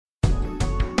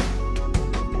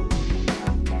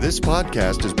This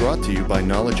podcast is brought to you by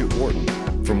Knowledge at Wharton.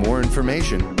 For more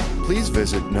information, please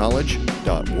visit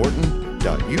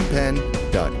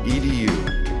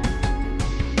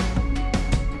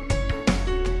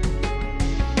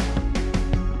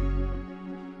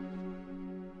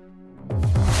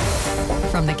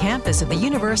From the campus of the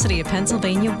University of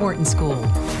Pennsylvania Wharton School,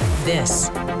 this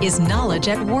is Knowledge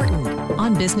at Wharton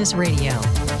on Business Radio.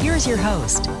 Here's your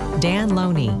host, Dan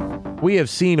Loney. We have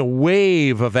seen a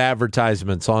wave of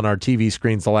advertisements on our TV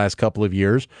screens the last couple of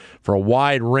years for a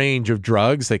wide range of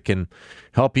drugs that can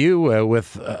help you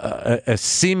with a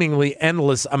seemingly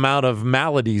endless amount of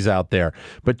maladies out there.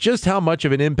 But just how much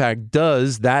of an impact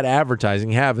does that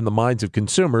advertising have in the minds of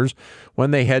consumers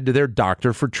when they head to their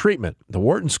doctor for treatment? The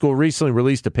Wharton School recently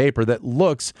released a paper that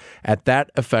looks at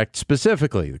that effect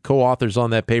specifically. The co-authors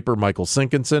on that paper, Michael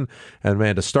Sinkinson and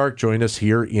Amanda Stark, join us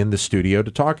here in the studio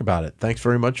to talk about it. Thanks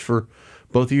very much for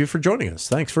both of you for joining us.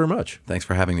 Thanks very much. Thanks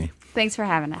for having me. Thanks for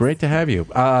having us. Great to have you.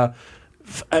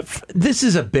 This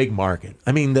is a big market.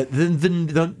 I mean,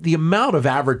 the amount of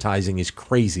advertising is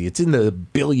crazy. It's in the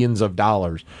billions of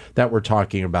dollars that we're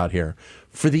talking about here.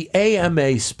 For the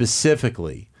AMA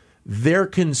specifically, their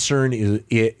concern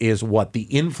is what? The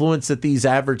influence that these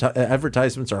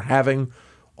advertisements are having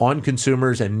on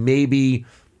consumers, and maybe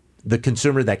the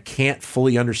consumer that can't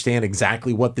fully understand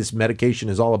exactly what this medication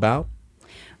is all about?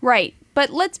 Right.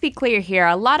 But let's be clear here.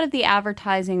 A lot of the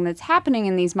advertising that's happening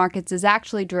in these markets is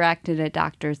actually directed at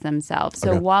doctors themselves.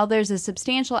 So while there's a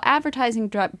substantial advertising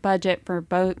budget for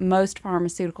most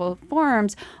pharmaceutical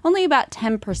firms, only about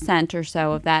 10% or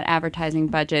so of that advertising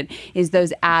budget is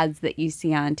those ads that you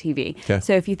see on TV. Okay.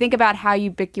 So if you think about how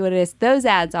ubiquitous those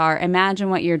ads are, imagine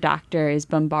what your doctor is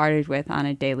bombarded with on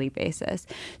a daily basis.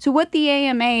 So what the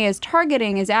AMA is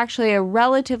targeting is actually a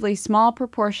relatively small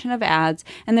proportion of ads,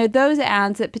 and they're those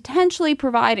ads that potentially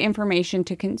provide information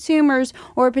to consumers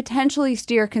or potentially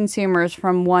steer consumers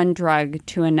from one drug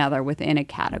to another within a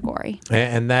category.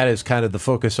 And that is kind of the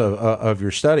focus of your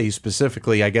study,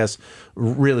 specifically, I guess,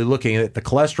 really looking at the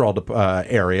cholesterol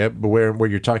area where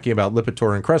you're talking about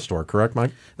Lipitor and Crestor, correct,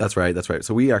 Mike? That's right.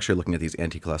 So we actually are looking at these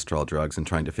anti-cholesterol drugs and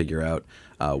trying to figure out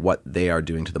what they are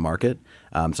doing to the market.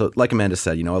 So like Amanda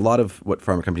said, a lot of what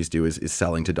pharma companies do is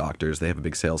selling to doctors. They have a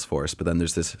big sales force, but then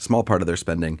there's this small part of their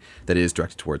spending that is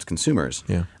directed towards consumers.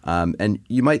 Yeah. And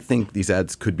you might think these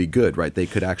ads could be good, right? They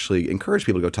could actually encourage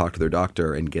people to go talk to their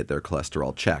doctor and get their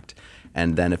cholesterol checked.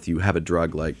 And then if you have a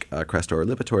drug like Crestor or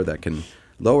Lipitor that can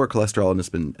lower cholesterol and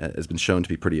has been shown to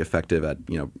be pretty effective at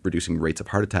reducing rates of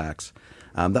heart attacks,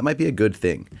 that might be a good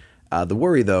thing. The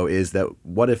worry, though, is that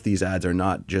what if these ads are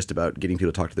not just about getting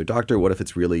people to talk to their doctor? What if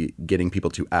it's really getting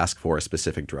people to ask for a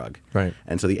specific drug? Right.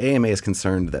 And so the AMA is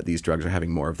concerned that these drugs are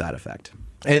having more of that effect.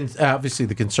 And obviously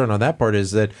the concern on that part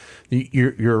is that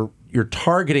you're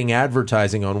targeting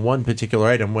advertising on one particular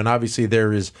item when obviously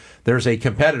there's a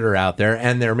competitor out there,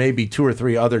 and there may be 2 or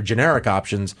 3 other generic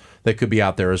options that could be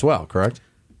out there as well, correct?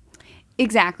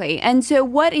 Exactly. And so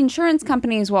what insurance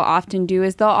companies will often do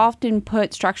is they'll often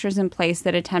put structures in place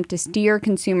that attempt to steer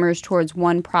consumers towards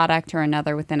one product or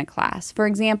another within a class. For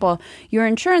example, your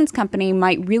insurance company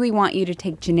might really want you to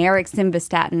take generic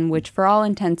Simvastatin, which for all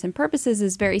intents and purposes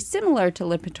is very similar to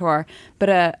Lipitor,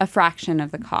 but a fraction of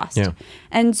the cost. Yeah.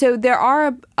 And so there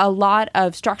are a lot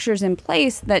of structures in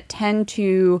place that tend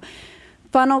to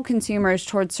funnel consumers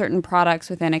towards certain products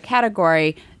within a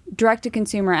category.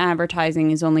 Direct-to-consumer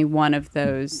advertising is only one of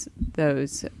those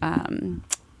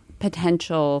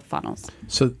potential funnels.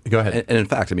 So go ahead. And in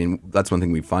fact, that's one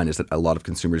thing we find is that a lot of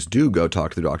consumers do go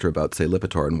talk to the doctor about, say,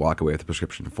 Lipitor and walk away with a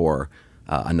prescription for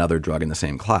another drug in the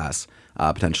same class,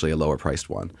 potentially a lower-priced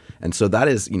one. And so that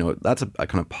is, that's a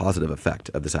kind of positive effect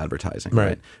of this advertising.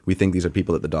 Right. We think these are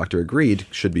people that the doctor agreed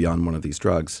should be on one of these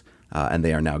drugs, and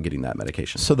they are now getting that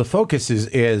medication. So the focus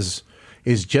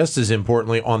is just as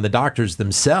importantly on the doctors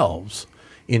themselves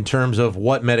in terms of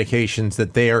what medications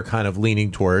that they are kind of leaning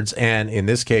towards. And in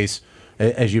this case,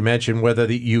 as you mentioned, whether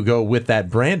you go with that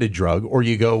branded drug or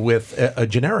you go with a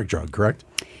generic drug, correct?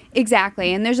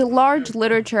 Exactly. And there's a large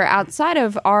literature outside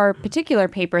of our particular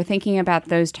paper thinking about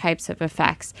those types of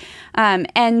effects.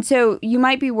 And so you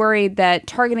might be worried that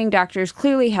targeting doctors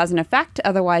clearly has an effect,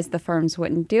 otherwise the firms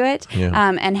wouldn't do it,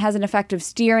 and has an effect of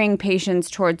steering patients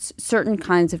towards certain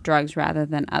kinds of drugs rather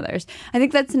than others. I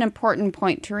think that's an important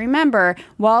point to remember.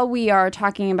 While we are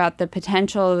talking about the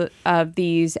potential of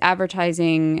these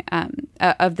advertising,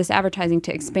 of this advertising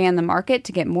to expand the market,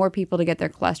 to get more people to get their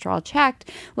cholesterol checked,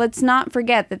 let's not forget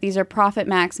forget that these are profit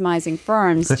maximizing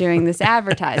firms doing this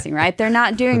advertising, right? They're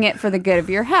not doing it for the good of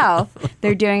your health.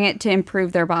 They're doing it to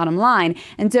improve their bottom line.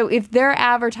 And so if they're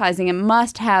advertising, it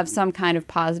must have some kind of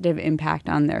positive impact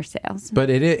on their sales. But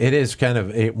it is kind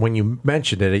of, when you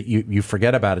mentioned it, you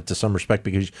forget about it to some respect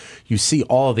because you see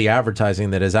all of the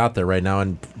advertising that is out there right now.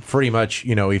 And pretty much,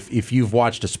 if you've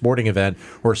watched a sporting event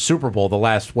or a Super Bowl the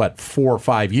last, 4 or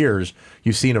 5 years,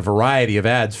 you've seen a variety of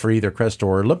ads for either Crestor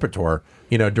or Lipitor,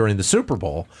 during the Super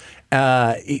Bowl.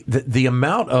 The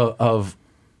amount of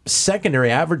secondary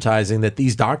advertising that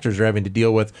these doctors are having to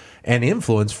deal with and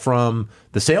influence from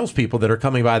the salespeople that are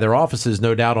coming by their offices,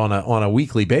 no doubt on a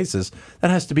weekly basis, that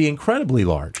has to be incredibly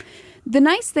large. The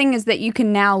nice thing is that you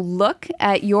can now look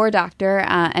at your doctor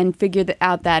and figure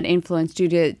out that influence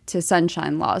due to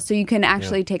sunshine law. So you can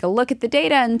actually take a look at the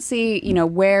data and see,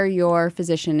 where your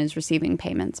physician is receiving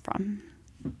payments from.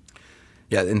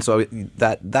 Yeah, and so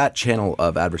that channel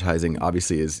of advertising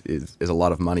obviously is a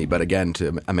lot of money. But again,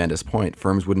 to Amanda's point,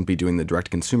 firms wouldn't be doing the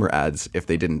direct-to-consumer ads if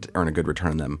they didn't earn a good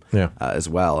return on them as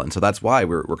well. And so that's why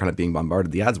we're kind of being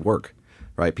bombarded. The ads work.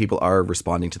 Right, people are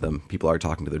responding to them. People are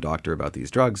talking to their doctor about these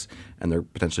drugs, and they're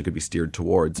potentially could be steered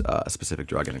towards a specific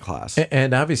drug in a class.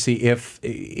 And obviously, if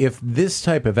this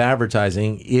type of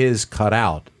advertising is cut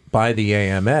out by the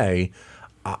AMA,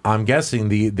 I'm guessing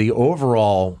the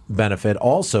overall benefit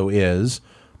also is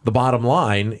the bottom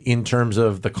line in terms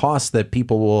of the cost that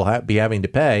people will be having to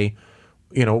pay,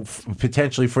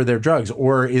 potentially for their drugs.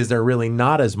 Or is there really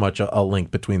not as much a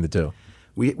link between the two?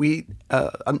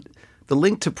 The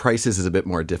link to prices is a bit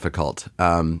more difficult.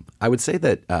 I would say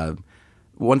that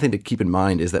one thing to keep in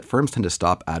mind is that firms tend to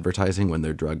stop advertising when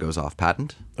their drug goes off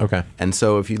patent. Okay. And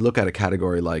so if you look at a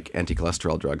category like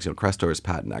anti-cholesterol drugs, Crestor's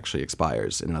patent actually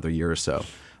expires in another year or so.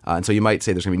 And so you might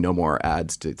say there's going to be no more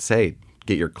ads to say,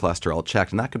 get your cholesterol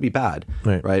checked. And that could be bad,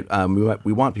 right?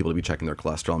 We want people to be checking their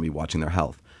cholesterol and be watching their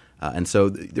health. And so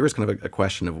there is kind of a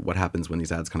question of what happens when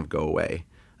these ads kind of go away.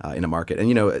 In a market.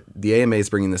 And, the AMA is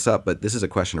bringing this up, but this is a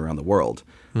question around the world.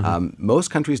 Mm-hmm.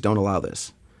 Most countries don't allow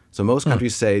this. So most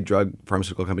countries say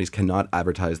pharmaceutical companies cannot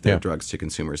advertise their drugs to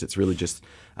consumers. It's really just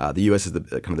the U.S. is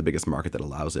kind of the biggest market that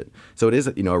allows it. So it is,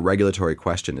 a regulatory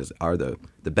question are the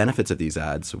benefits of these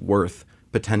ads worth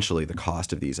potentially the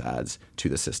cost of these ads to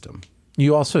the system?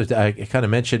 You also kind of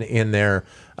mentioned in there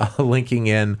linking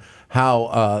in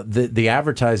how the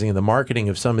advertising and the marketing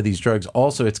of some of these drugs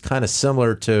also, it's kind of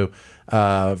similar to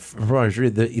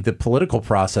the political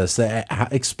process.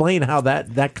 Explain how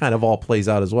that kind of all plays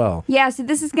out as well. Yeah, so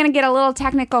this is going to get a little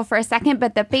technical for a second,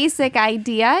 but the basic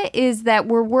idea is that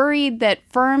we're worried that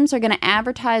firms are going to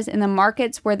advertise in the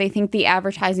markets where they think the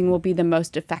advertising will be the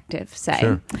most effective, say.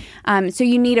 Sure. So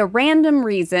you need a random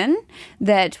reason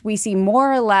that we see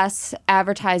more or less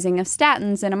advertising of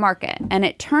statins in a market. And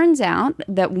it turns out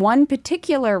that one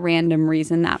particular random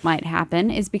reason that might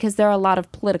happen is because there are a lot of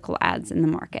political ads in the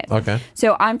market. Okay.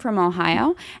 So I'm from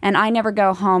Ohio, and I never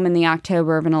go home in the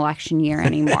October of an election year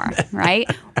anymore, right?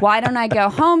 Why don't I go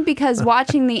home? Because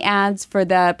watching the ads for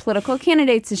the political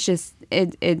candidates is just,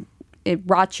 it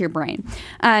rots your brain.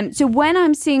 So when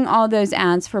I'm seeing all those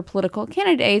ads for political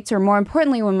candidates, or more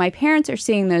importantly, when my parents are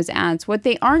seeing those ads, what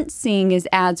they aren't seeing is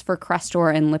ads for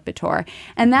Crestor and Lipitor.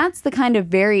 And that's the kind of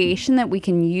variation that we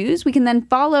can use. We can then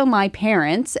follow my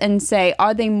parents and say,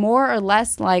 are they more or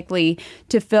less likely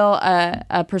to fill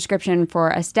a prescription for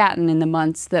a statin in the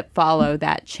months that follow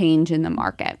that change in the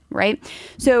market, right?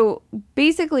 So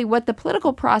basically what the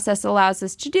political process allows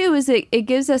us to do is it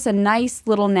gives us a nice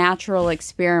little natural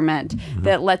experiment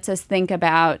that lets us think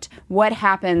about what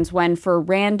happens when, for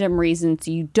random reasons,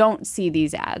 you don't see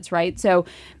these ads, right? So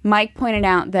Mike pointed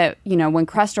out that, when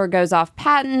Crestor goes off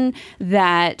patent,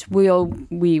 that we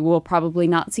will probably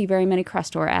not see very many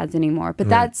Crestor ads anymore. But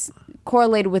that's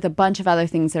correlated with a bunch of other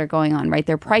things that are going on, right?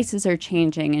 Their prices are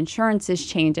changing, insurance is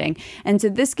changing. And so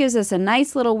this gives us a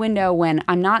nice little window when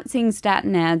I'm not seeing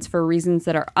statin ads for reasons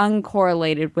that are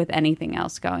uncorrelated with anything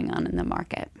else going on in the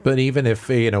market. But even if,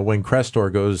 when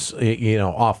Crestor goes,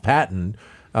 off patent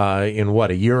in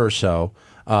a year or so,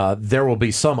 there will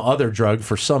be some other drug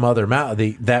for some other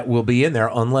that will be in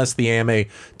there unless the AMA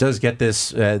does get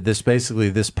this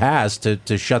pass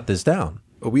to shut this down.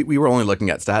 We were only looking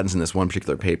at statins in this one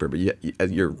particular paper, but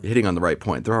you're hitting on the right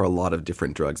point. There are a lot of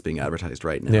different drugs being advertised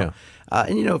right now. Yeah.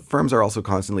 And firms are also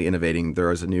constantly innovating.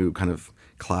 There is a new kind of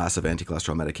class of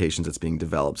anti-cholesterol medications that's being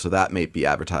developed, so that may be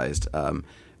advertised.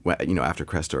 after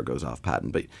Crestor goes off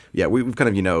patent. But yeah, we've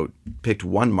kind of, picked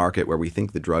one market where we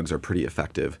think the drugs are pretty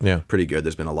effective, pretty good.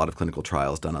 There's been a lot of clinical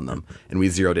trials done on them. And we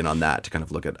zeroed in on that to kind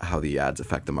of look at how the ads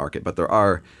affect the market. But there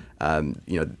are,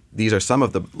 these are some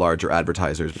of the larger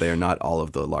advertisers, but they are not all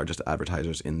of the largest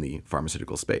advertisers in the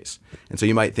pharmaceutical space. And so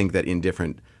you might think that in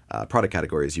different product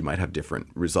categories, you might have different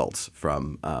results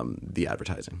from the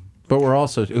advertising. But we're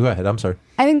also, go ahead, I'm sorry.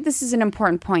 I think this is an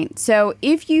important point. So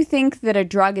if you think that a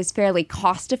drug is fairly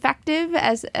cost effective,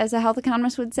 as a health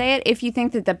economist would say it, if you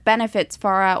think that the benefits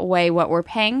far outweigh what we're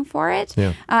paying for it,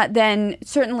 then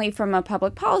certainly from a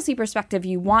public policy perspective,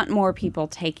 you want more people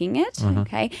taking it,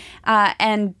 okay?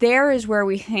 And there is where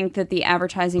we think that the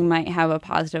advertising might have a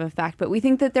positive effect. But we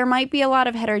think that there might be a lot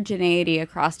of heterogeneity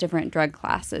across different drug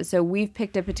classes. So we've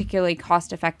picked a particularly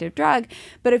cost-effective drug.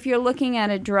 But if you're looking at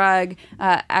a drug,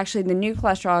 actually the new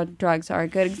cholesterol drugs are a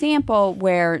good example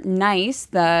where NICE,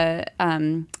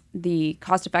 the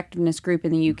cost effectiveness group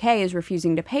in the UK, is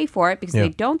refusing to pay for it because they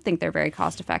don't think they're very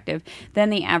cost effective, then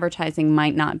the advertising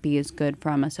might not be as good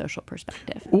from a social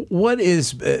perspective. What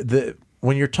is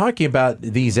when you're talking about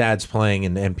these ads playing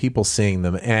and people seeing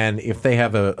them, and if they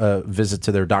have a visit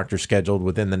to their doctor scheduled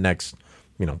within the next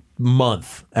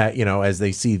month, as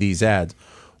they see these ads,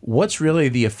 what's really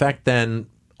the effect then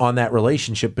on that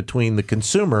relationship between the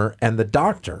consumer and the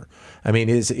doctor? I mean,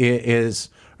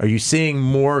 are you seeing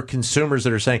more consumers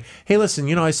that are saying, hey,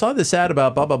 listen, I saw this ad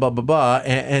about blah, blah, blah, blah, blah,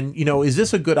 and is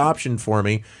this a good option for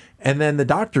me? And then the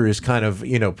doctor is kind of,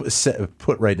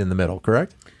 put right in the middle,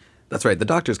 correct? That's right. The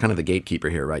doctor is kind of the gatekeeper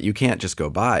here, right? You can't just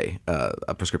go buy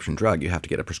a prescription drug. You have to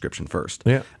get a prescription first.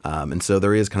 Yeah. And so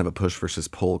there is kind of a push versus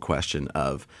pull question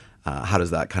of how does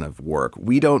that kind of work?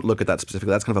 We don't look at that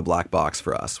specifically. That's kind of a black box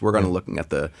for us. We're going to looking at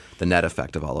the net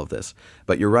effect of all of this.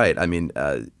 But you're right. I mean,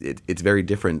 it's very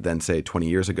different than, say, 20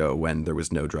 years ago when there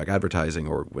was no drug advertising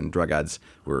or when drug ads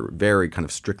were very kind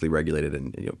of strictly regulated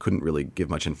and couldn't really give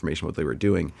much information what they were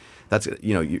doing. That's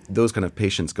those kind of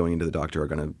patients going into the doctor are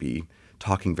going to be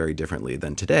talking very differently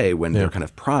than today when they're kind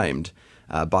of primed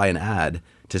by an ad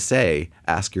to say,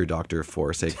 ask your doctor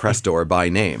for, say, Crestor by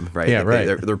name, right? Yeah, right.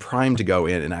 They're primed to go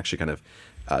in and actually kind of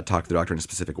talk to the doctor in a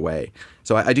specific way.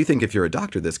 So I do think if you're a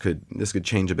doctor, this could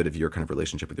change a bit of your kind of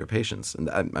relationship with your patients. And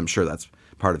I'm sure that's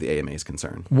part of the AMA's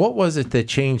concern. What was it that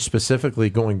changed specifically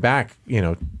going back,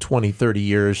 20, 30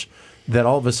 years, that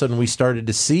all of a sudden we started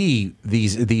to see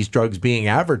these drugs being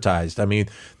advertised? I mean,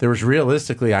 there was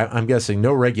realistically, I'm guessing,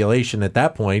 no regulation at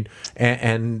that point,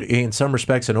 and in some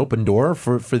respects an open door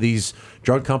for these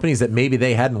drug companies that maybe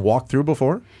they hadn't walked through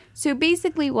before? So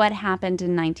basically what happened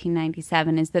in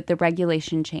 1997 is that the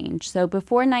regulation changed. So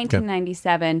before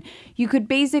 1997, you could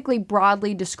basically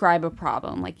broadly describe a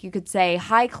problem. Like you could say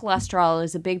high cholesterol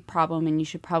is a big problem and you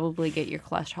should probably get your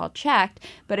cholesterol checked.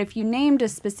 But if you named a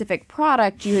specific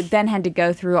product, you then had to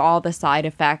go through all the side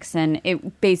effects, and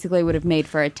it basically would have made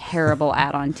for a terrible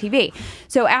ad on TV.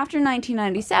 So after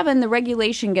 1997, the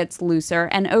regulation gets looser,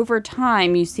 and over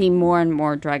time you see more and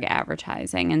more drug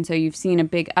advertising. And so you've seen a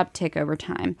big uptick over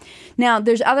time. Now,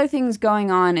 there's other things going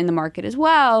on in the market as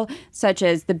well, such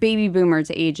as the baby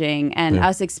boomers aging and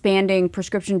us expanding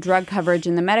prescription drug coverage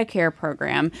in the Medicare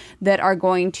program that are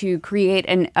going to create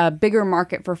a bigger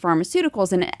market for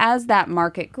pharmaceuticals. And as that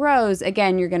market grows,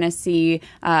 again, you're going to see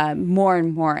more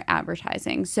and more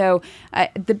advertising. So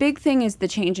the big thing is the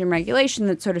change in regulation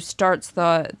that sort of starts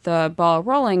the ball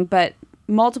rolling, but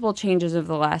multiple changes over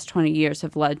the last 20 years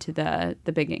have led to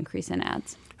the big increase in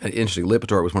ads. Interesting.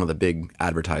 Lipitor was one of the big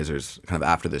advertisers kind of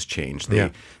after this change.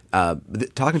 Talking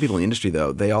to people in the industry,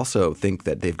 though, they also think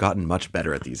that they've gotten much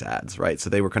better at these ads, right?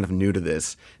 So they were kind of new to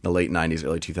this in the late 90s,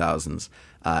 early 2000s,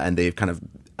 and they've kind of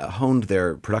honed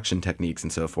their production techniques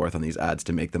and so forth on these ads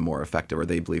to make them more effective, or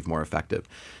they believe more effective.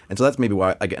 And so that's maybe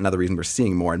why, again, another reason we're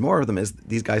seeing more and more of them is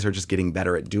these guys are just getting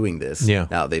better at doing this. Yeah.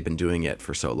 Now they've been doing it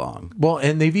for so long. Well,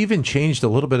 and they've even changed a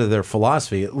little bit of their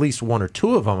philosophy. At least one or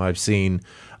two of them I've seen.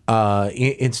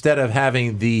 Instead of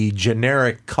having the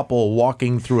generic couple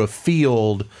walking through a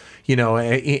field,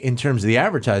 in terms of the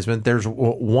advertisement, there's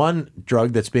one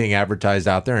drug that's being advertised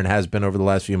out there and has been over the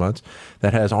last few months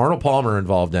that has Arnold Palmer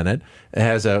involved in it. It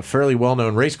has a fairly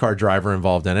well-known race car driver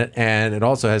involved in it, and it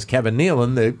also has Kevin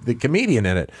Nealon, the comedian,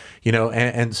 in it.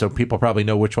 And so people probably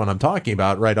know which one I'm talking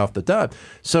about right off the top.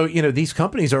 So these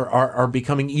companies are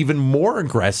becoming even more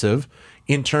aggressive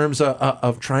in terms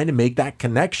of trying to make that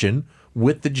connection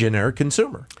with the generic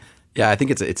consumer. Yeah, I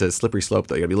think it's a slippery slope,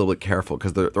 though. You got to be a little bit careful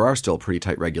because there are still pretty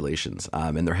tight regulations.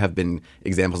 And there have been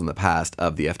examples in the past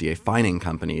of the FDA fining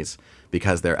companies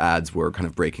because their ads were kind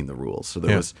of breaking the rules. So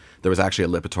there was actually a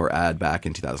Lipitor ad back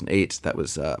in 2008 that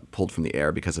was pulled from the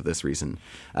air because of this reason.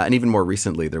 And even more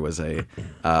recently, there was a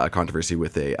controversy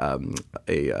with a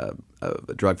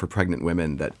drug for pregnant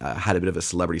women that had a bit of a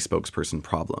celebrity spokesperson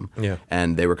problem. Yeah.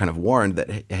 And they were kind of warned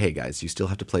that, hey, guys, you still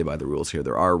have to play by the rules here.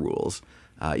 There are rules.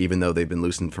 Even though they've been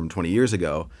loosened from 20 years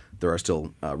ago, there are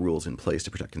still rules in place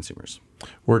to protect consumers.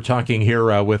 We're talking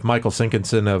here with Michael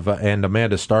Sinkinson and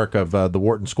Amanda Stark of the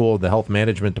Wharton School of the Health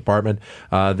Management Department.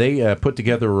 They put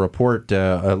together a report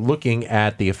looking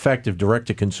at the effect of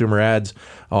direct-to-consumer ads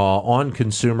on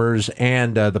consumers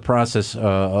and the process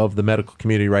of the medical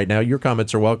community right now. Your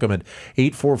comments are welcome at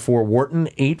 844-WHARTON,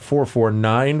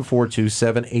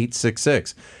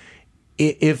 844-942-7866.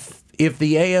 If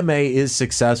the AMA is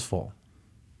successful,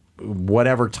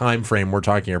 whatever time frame we're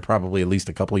talking, or probably at least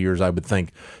a couple of years, I would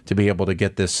think, to be able to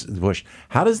get this push.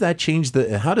 How does that change the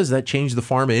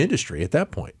pharma industry at that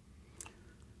point?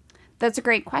 That's a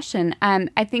great question.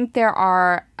 I think there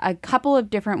are a couple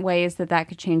of different ways that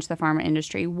could change the pharma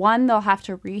industry. One, they'll have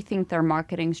to rethink their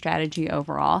marketing strategy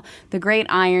overall. The great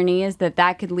irony is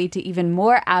that could lead to even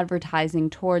more advertising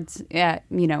towards,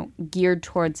 geared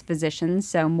towards physicians,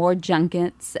 so more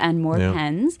junkets and more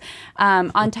pens.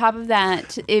 On top of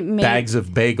that, it may bags of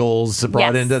bagels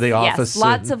brought into the office. Yes,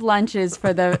 lots of lunches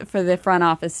for the front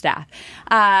office staff.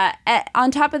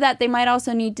 On top of that, they might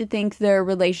also need to think their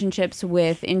relationships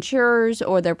with insurers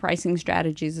or their pricing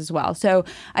strategies as well. So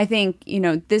I think,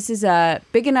 this is a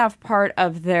big enough part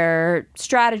of their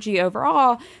strategy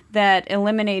overall that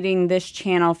eliminating this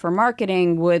channel for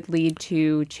marketing would lead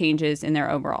to changes in their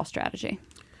overall strategy.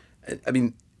 I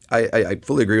mean, I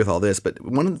fully agree with all this, but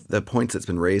one of the points that's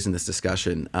been raised in this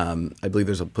discussion, I believe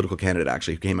there's a political candidate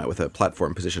actually who came out with a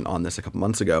platform position on this a couple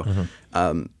months ago.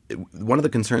 Mm-hmm. One of the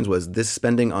concerns was this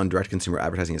spending on direct-to-consumer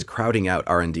advertising is crowding out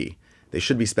R&D. They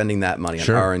should be spending that money on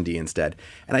R&D instead.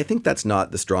 And I think that's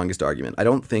not the strongest argument. I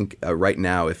don't think right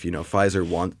now, if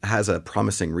Pfizer has a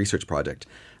promising research project,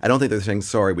 I don't think they're saying,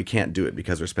 sorry, we can't do it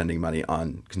because we're spending money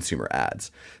on consumer ads.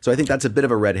 So I think that's a bit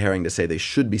of a red herring to say they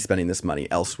should be spending this money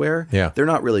elsewhere. Yeah. They're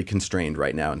not really constrained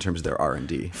right now in terms of their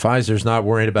R&D. Pfizer's not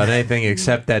worried about anything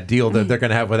except that deal that they're going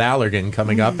to have with Allergan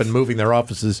coming up and moving their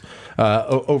offices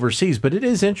overseas. But it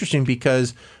is interesting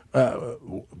because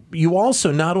you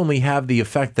also not only have the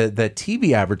effect that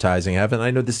TV advertising have, and I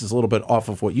know this is a little bit off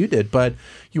of what you did, but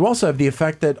you also have the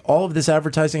effect that all of this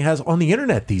advertising has on the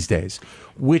internet these days,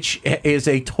 which is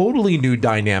a totally new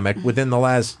dynamic within the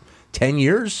last 10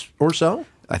 years or so.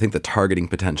 I think the targeting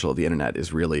potential of the internet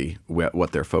is really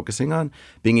what they're focusing on.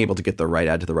 Being able to get the right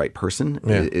ad to the right person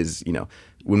is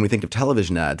when we think of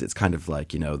television ads, it's kind of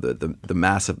like, the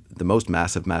most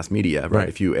massive mass media, right?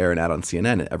 If you air an ad on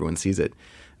CNN, everyone sees it.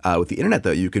 With the internet,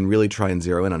 though, you can really try and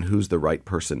zero in on who's the right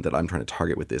person that I'm trying to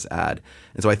target with this ad.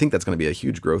 And so I think that's going to be a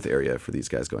huge growth area for these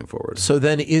guys going forward. So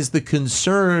then is the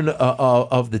concern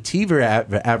of the TV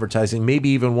advertising maybe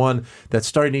even one that's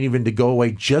starting even to go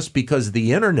away just because of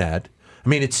the internet? I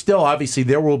mean, it's still, obviously,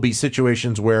 there will be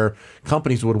situations where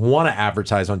companies would want to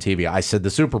advertise on TV. I said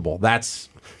the Super Bowl. That's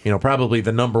probably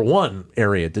the number one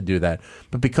area to do that.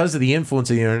 But because of the influence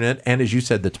of the internet and, as you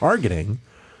said, the targeting,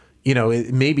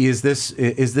 maybe is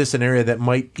this an area that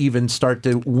might even start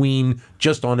to wean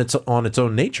just on its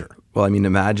own nature? Well, I mean,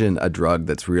 imagine a drug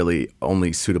that's really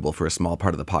only suitable for a small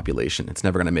part of the population. It's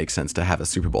never going to make sense to have a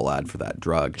Super Bowl ad for that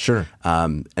drug. Sure.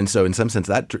 And so in some sense,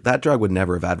 that drug would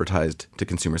never have advertised to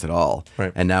consumers at all.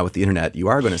 Right. And now with the internet, you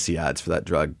are going to see ads for that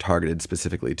drug targeted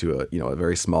specifically to a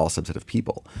very small subset of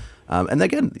people. And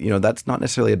again, that's not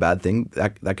necessarily a bad thing.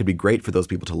 That could be great for those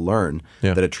people to learn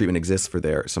that a treatment exists for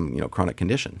some chronic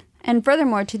condition. And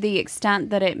furthermore, to the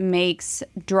extent that it makes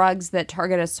drugs that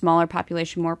target a smaller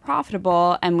population more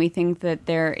profitable, and we think that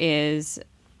there is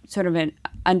sort of an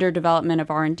underdevelopment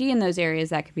of R&D in those areas,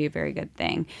 that could be a very good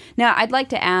thing. Now, I'd like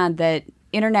to add that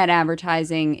internet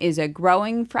advertising is a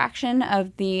growing fraction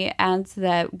of the ads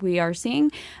that we are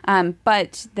seeing,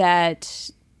 but that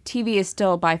TV is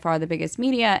still by far the biggest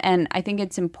media, and I think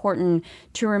it's important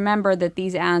to remember that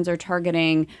these ads are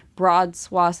targeting broad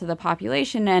swaths of the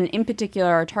population, and in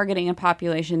particular are targeting a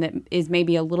population that is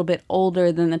maybe a little bit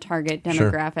older than the target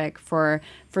demographic for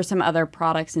some other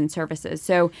products and services.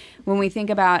 So when we think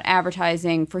about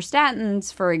advertising for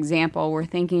statins, for example, we're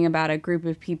thinking about a group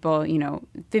of people,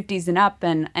 50s and up,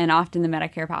 and often the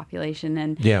Medicare population.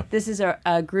 And this is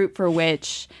a group for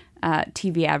which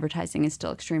TV advertising is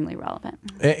still extremely relevant.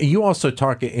 You also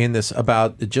talk in this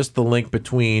about just the link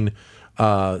between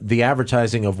the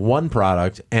advertising of one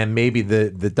product and maybe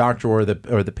the doctor or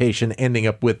the patient ending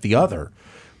up with the other,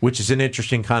 which is an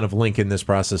interesting kind of link in this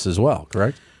process as well,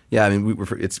 correct? Yeah, I mean,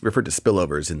 it's referred to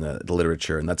spillovers in the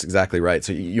literature, and that's exactly right.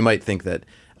 So you might think that,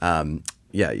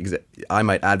 I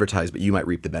might advertise, but you might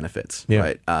reap the benefits,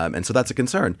 right? And so that's a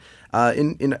concern.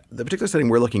 In the particular setting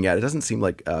we're looking at, it doesn't seem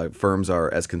like firms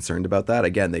are as concerned about that.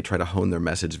 Again, they try to hone their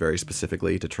message very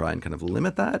specifically to try and kind of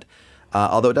limit that.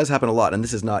 Although it does happen a lot, and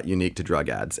this is not unique to drug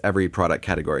ads. Every product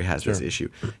category has this issue.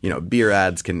 Beer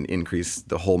ads can increase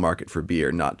the whole market for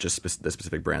beer, not just the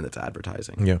specific brand that's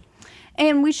advertising. Yeah.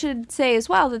 And we should say as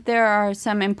well that there are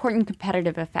some important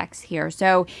competitive effects here.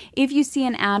 So if you see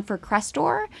an ad for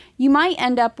Crestor, you might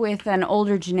end up with an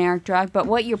older generic drug, but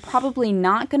what you're probably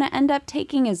not going to end up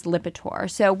taking is Lipitor.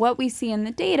 So what we see in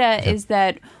the data is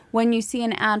that when you see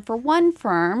an ad for one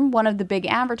firm, one of the big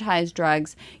advertised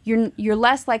drugs, you're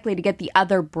less likely to get the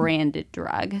other branded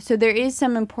drug. So there is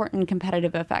some important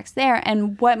competitive effects there.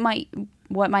 And what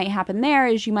might happen there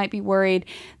is you might be worried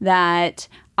that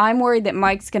I'm worried that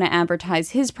Mike's going to advertise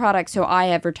his product, so I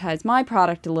advertise my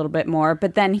product a little bit more,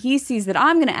 but then he sees that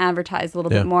I'm going to advertise a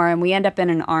little bit more, and we end up in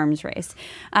an arms race.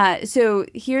 So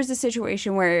here's a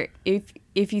situation where if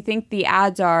you think the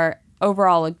ads are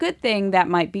overall a good thing, that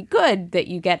might be good that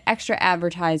you get extra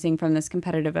advertising from this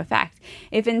competitive effect.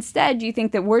 If instead you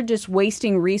think that we're just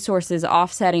wasting resources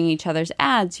offsetting each other's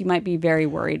ads, you might be very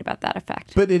worried about that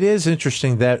effect. But it is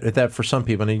interesting that for some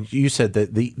people, and you said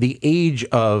that the age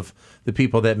of the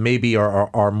people that maybe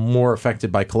are more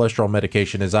affected by cholesterol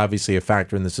medication is obviously a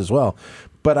factor in this as well.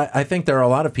 But I think there are a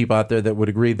lot of people out there that would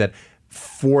agree that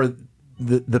for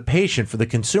the patient, for the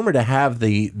consumer to have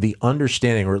the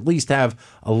understanding, or at least have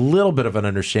a little bit of an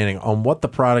understanding on what the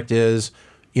product is,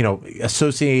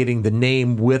 associating the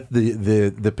name with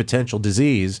the potential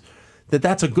disease,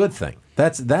 that's a good thing.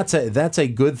 That's a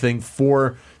good thing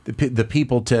for the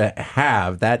people to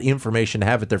have that information to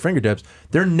have at their fingertips.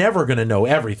 They're never going to know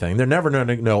everything. They're never going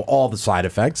to know all the side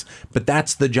effects, but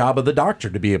that's the job of the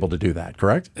doctor to be able to do that,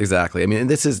 correct? Exactly. I mean, and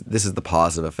this is the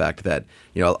positive effect that,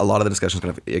 a lot of the discussions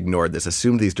kind of ignored this,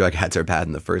 assumed these drug ads are bad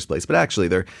in the first place, but actually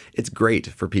it's great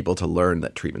for people to learn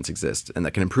that treatments exist and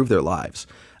that can improve their lives.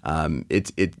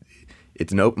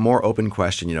 It's a more open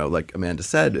question, like Amanda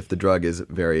said, if the drug is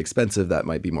very expensive, that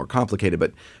might be more complicated.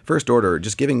 But first order,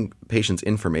 just giving patients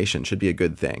information should be a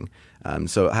good thing.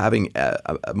 So having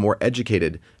a more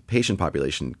educated patient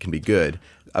population can be good.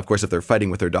 Of course, if they're fighting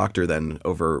with their doctor then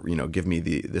over, give me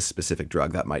this specific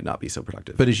drug, that might not be so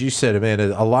productive. But as you said,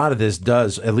 Amanda, a lot of this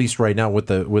does, at least right now with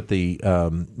the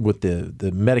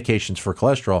medications for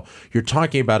cholesterol, you're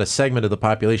talking about a segment of the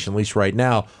population, at least right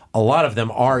now, a lot of them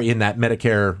are in that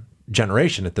Medicare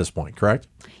generation at this point, correct?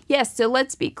 Yes, so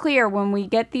let's be clear. When we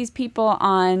get these people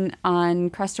on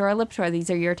Crestor or Lipitor, these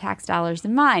are your tax dollars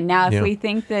and mine. Now, if we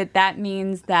think that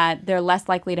means that they're less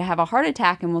likely to have a heart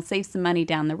attack and will save some money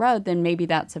down the road, then maybe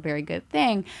that's a very good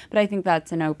thing. But I think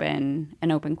that's an open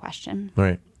question.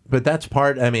 Right. But that's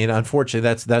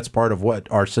unfortunately, that's part of what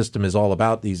our system is all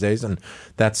about these days, and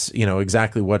that's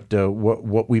exactly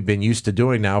what we've been used to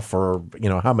doing now for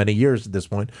how many years at this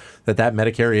point. That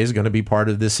Medicare is going to be part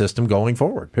of this system going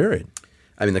forward. Period.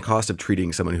 I mean, the cost of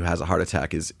treating someone who has a heart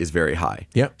attack is very high.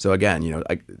 Yeah. So again,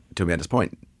 to Amanda's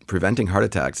point, preventing heart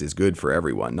attacks is good for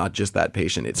everyone, not just that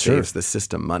patient. It saves the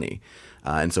system money,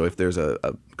 and so if there's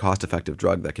a cost-effective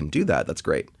drug that can do that, that's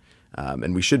great.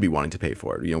 And we should be wanting to pay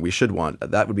for it. We should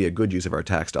that would be a good use of our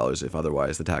tax dollars. If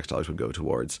otherwise, the tax dollars would go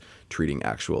towards treating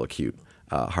actual acute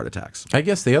heart attacks. I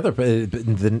guess the other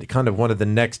kind of one of the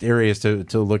next areas to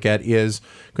look at is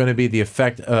going to be the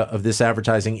effect of this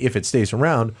advertising, if it stays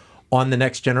around, on the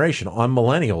next generation, on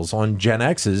millennials, on Gen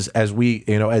X's, as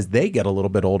they get a little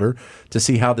bit older, to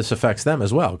see how this affects them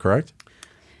as well. Correct?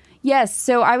 Yes.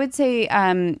 So I would say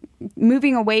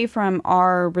moving away from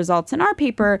our results in our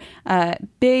paper,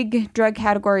 big drug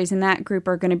categories in that group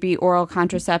are going to be oral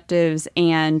contraceptives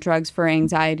and drugs for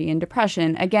anxiety and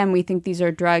depression. Again, we think these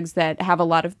are drugs that have a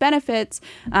lot of benefits.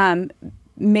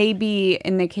 Maybe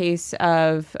in the case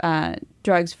of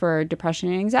drugs for depression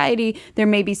and anxiety, there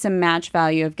may be some match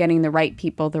value of getting the right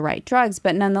people the right drugs.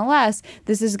 But nonetheless,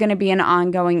 this is going to be an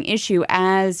ongoing issue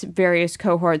as various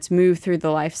cohorts move through the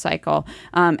life cycle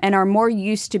and are more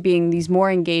used to being these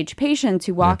more engaged patients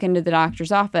who walk into the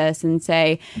doctor's office and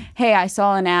say, hey, I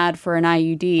saw an ad for an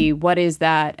IUD. What is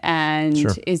that? And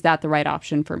is that the right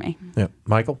option for me? Yeah.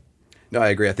 Michael? No, I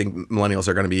agree. I think millennials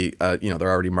are going to be, they're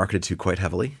already marketed to quite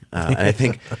heavily. And I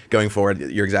think going forward,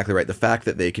 you're exactly right. The fact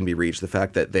that they can be reached, the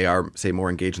fact that they are, say, more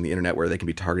engaged in the internet where they can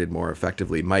be targeted more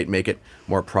effectively might make it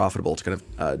more profitable to kind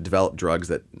of develop drugs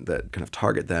that kind of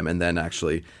target them and then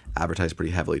actually advertise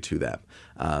pretty heavily to them.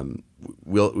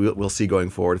 We'll see going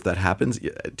forward if that happens.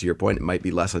 To your point, it might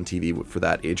be less on TV for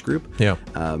that age group. Yeah.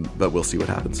 But we'll see what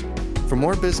happens. For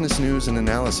more business news and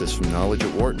analysis from Knowledge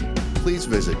at Wharton, please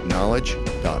visit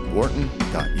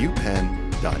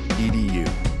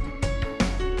knowledge.wharton.upenn.edu.